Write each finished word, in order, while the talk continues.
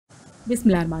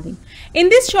Bismillahirrahmanirrahim. In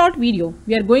this short video,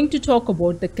 we are going to talk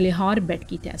about the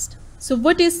Kleihauer-Betke test. So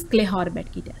what is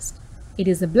Kleihauer-Betke test? It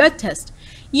is a blood test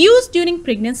used during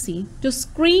pregnancy to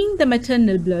screen the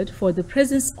maternal blood for the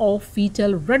presence of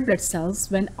fetal red blood cells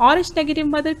when Rh negative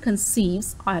mother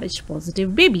conceives Rh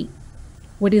positive baby.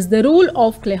 What is the role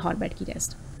of Kleihauer-Betke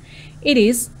test? It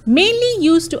is mainly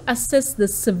used to assess the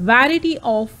severity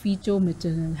of fetal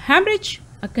maternal hemorrhage,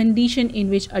 a condition in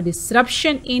which a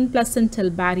disruption in placental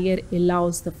barrier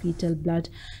allows the fetal blood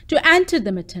to enter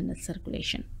the maternal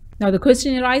circulation. Now the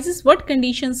question arises, what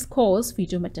conditions cause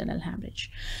fetal maternal hemorrhage?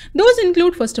 Those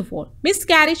include, first of all,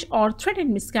 miscarriage or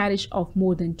threatened miscarriage of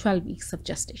more than 12 weeks of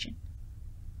gestation,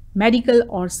 medical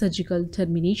or surgical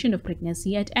termination of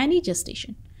pregnancy at any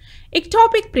gestation,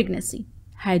 ectopic pregnancy,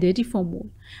 heredity for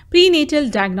mole, prenatal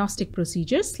diagnostic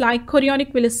procedures like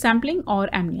chorionic villus sampling or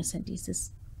amniocentesis,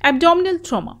 abdominal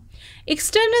trauma,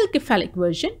 external cephalic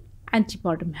version,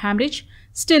 antepartum hemorrhage,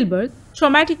 stillbirth,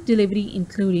 traumatic delivery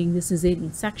including the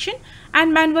cesarean section,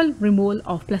 and manual removal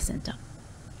of placenta.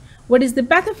 What is the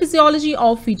pathophysiology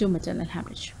of fetal maternal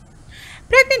hemorrhage?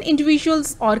 Pregnant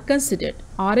individuals are considered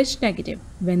Rh negative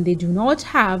when they do not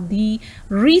have the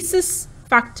rhesus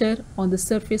factor on the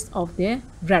surface of their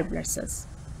red blood cells.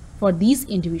 For these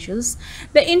individuals,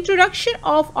 the introduction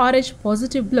of Rh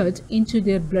positive blood into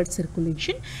their blood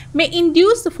circulation may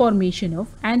induce the formation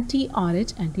of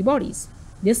anti-Rh antibodies.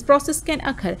 This process can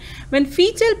occur when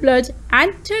fetal blood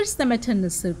enters the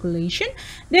maternal circulation,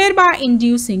 thereby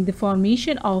inducing the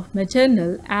formation of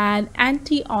maternal and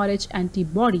anti-Rh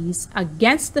antibodies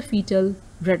against the fetal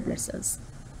red blood cells.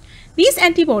 These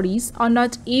antibodies are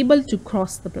not able to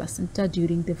cross the placenta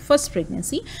during the first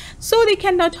pregnancy, so they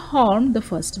cannot harm the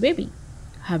first baby.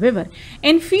 However,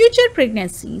 in future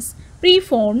pregnancies,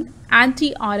 preformed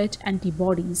anti-Rh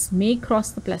antibodies may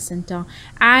cross the placenta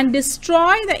and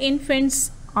destroy the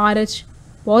infant's Rh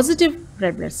positive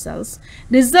red blood cells,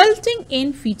 resulting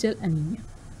in fetal anemia,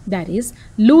 that is,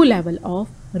 low level of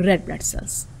red blood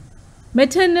cells.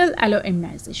 Maternal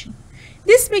alloimmunization.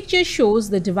 This picture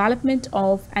shows the development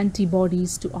of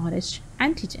antibodies to Rh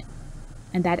antigen,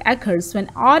 and that occurs when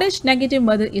Rh negative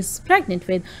mother is pregnant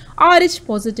with Rh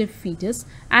positive fetus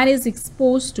and is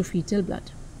exposed to fetal blood.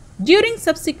 During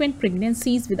subsequent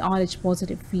pregnancies with Rh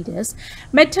positive fetus,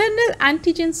 maternal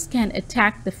antigens can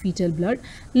attack the fetal blood,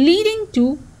 leading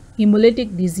to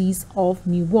hemolytic disease of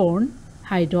newborn,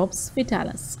 Hydrops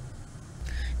fetalis.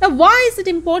 Now, why is it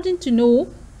important to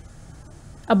know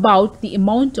about the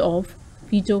amount of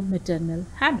fetal maternal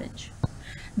hemorrhage?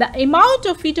 The amount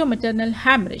of fetal maternal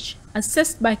hemorrhage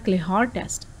assessed by Kleihauer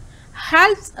test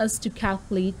helps us to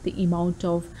calculate the amount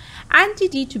of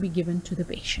anti-D to be given to the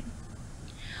patient.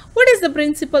 What is the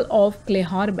principle of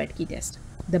Kleihauer-Betke test?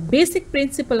 The basic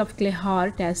principle of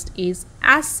Kleihauer test is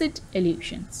acid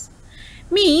elutions.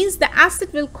 Means the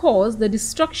acid will cause the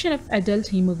destruction of adult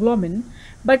hemoglobin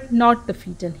but not the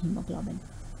fetal hemoglobin.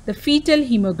 The fetal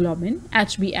hemoglobin,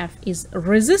 HbF, is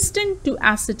resistant to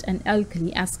acid and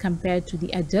alkali as compared to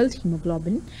the adult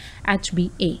hemoglobin,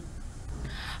 HbA.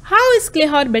 How is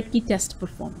Kleihauer-Betke test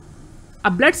performed? A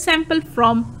blood sample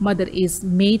from mother is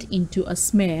made into a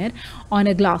smear on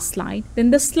a glass slide.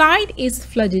 Then the slide is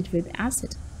flooded with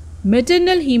acid.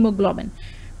 Maternal hemoglobin,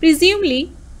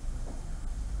 presumably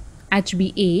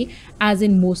HbA, as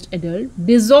in most adults,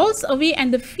 dissolves away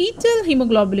and the fetal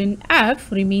hemoglobin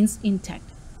F remains intact.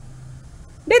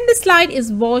 Then the slide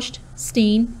is washed,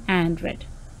 stained, and read.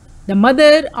 The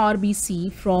mother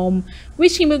RBC from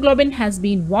which hemoglobin has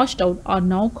been washed out are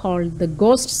now called the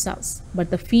ghost cells,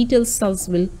 but the fetal cells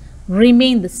will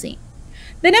remain the same.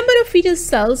 The number of fetal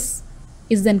cells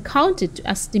is then counted to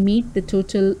estimate the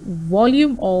total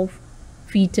volume of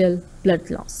fetal blood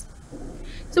loss.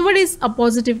 So what is a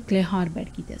positive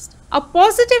Kleihauer-Betke test? A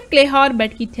positive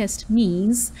Kleihauer-Betke test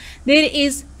means there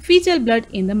is fetal blood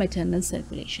in the maternal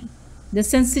circulation. The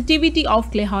sensitivity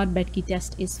of Kleihauer-Betke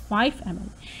test is 5 ml,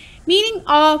 meaning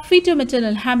a fetal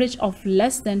maternal hemorrhage of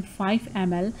less than 5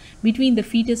 ml between the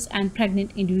fetus and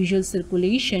pregnant individual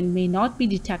circulation may not be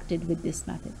detected with this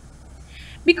method.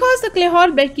 Because the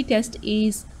Kleihauer-Betke test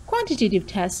is quantitative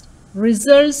test,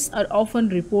 results are often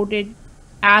reported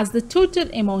as the total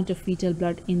amount of fetal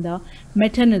blood in the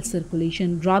maternal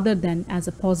circulation rather than as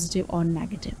a positive or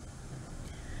negative.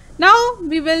 Now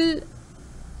we will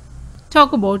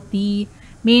talk about the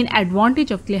main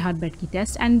advantage of Kleihauer-Betke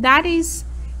test, and that is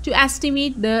to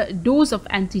estimate the dose of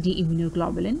anti-D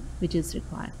immunoglobulin which is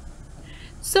required.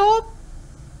 So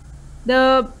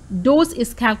the dose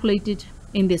is calculated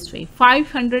in this way.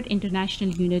 500 international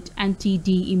unit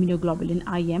anti-D immunoglobulin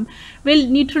IM will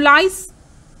neutralize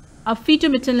a fetal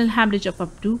maternal hemorrhage of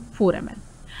up to 4 ml.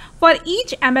 For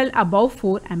each ml above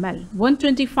 4 ml,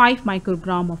 125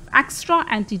 microgram of extra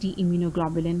anti-D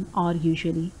immunoglobulin are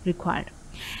usually required.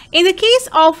 In the case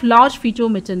of large fetal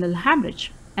maternal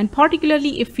hemorrhage, and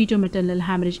particularly if fetal maternal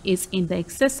hemorrhage is in the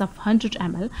excess of 100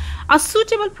 ml, a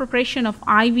suitable proportion of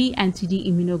IV anti-D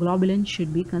immunoglobulin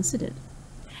should be considered.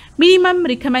 Minimum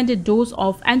recommended dose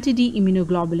of anti-D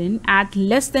immunoglobulin at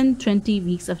less than 20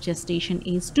 weeks of gestation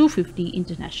is 250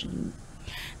 international units.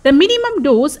 The minimum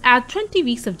dose at 20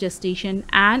 weeks of gestation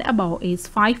and above is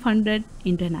 500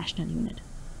 international unit.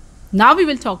 Now we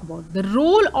will talk about the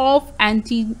role of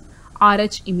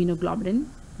anti-RH immunoglobulin,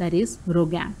 that is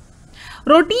ROGAM.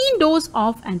 Routine dose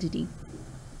of anti-D.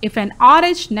 If an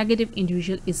Rh negative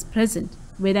individual is present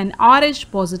with an Rh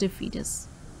positive fetus,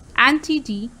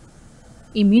 anti-D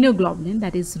immunoglobulin,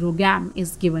 that is ROGAM,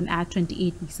 is given at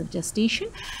 28 weeks of gestation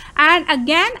and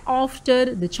again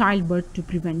after the childbirth to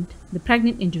prevent the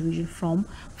pregnant individual from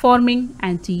forming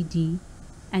anti-D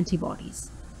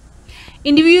antibodies.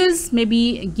 Individuals may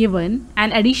be given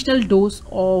an additional dose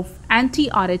of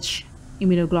anti-RH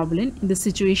immunoglobulin in the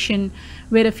situation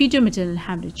where a fetal maternal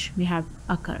hemorrhage may have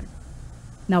occurred.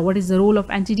 Now, what is the role of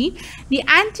anti-D? The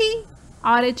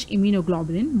anti-RH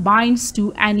immunoglobulin binds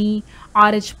to any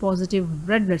Rh positive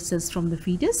red blood cells from the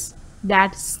fetus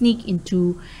that sneak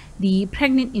into the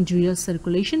pregnant individual's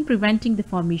circulation, preventing the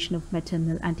formation of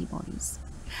maternal antibodies.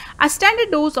 A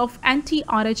standard dose of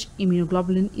anti-RH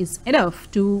immunoglobulin is enough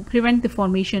to prevent the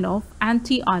formation of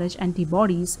anti-RH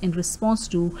antibodies in response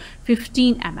to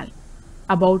 15 ml,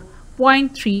 about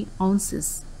 0.3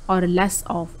 ounces or less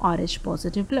of Rh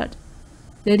positive blood.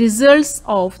 The results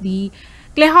of the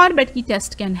Kleihauer-Betke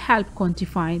test can help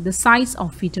quantify the size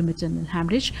of fetal maternal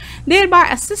hemorrhage, thereby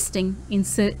assisting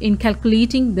in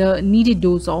calculating the needed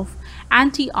dose of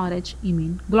anti-RH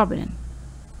immunoglobulin.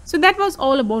 So that was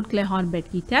all about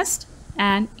Kleihauer-Betke test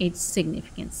and its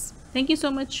significance. Thank you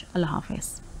so much. Allah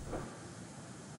Hafiz.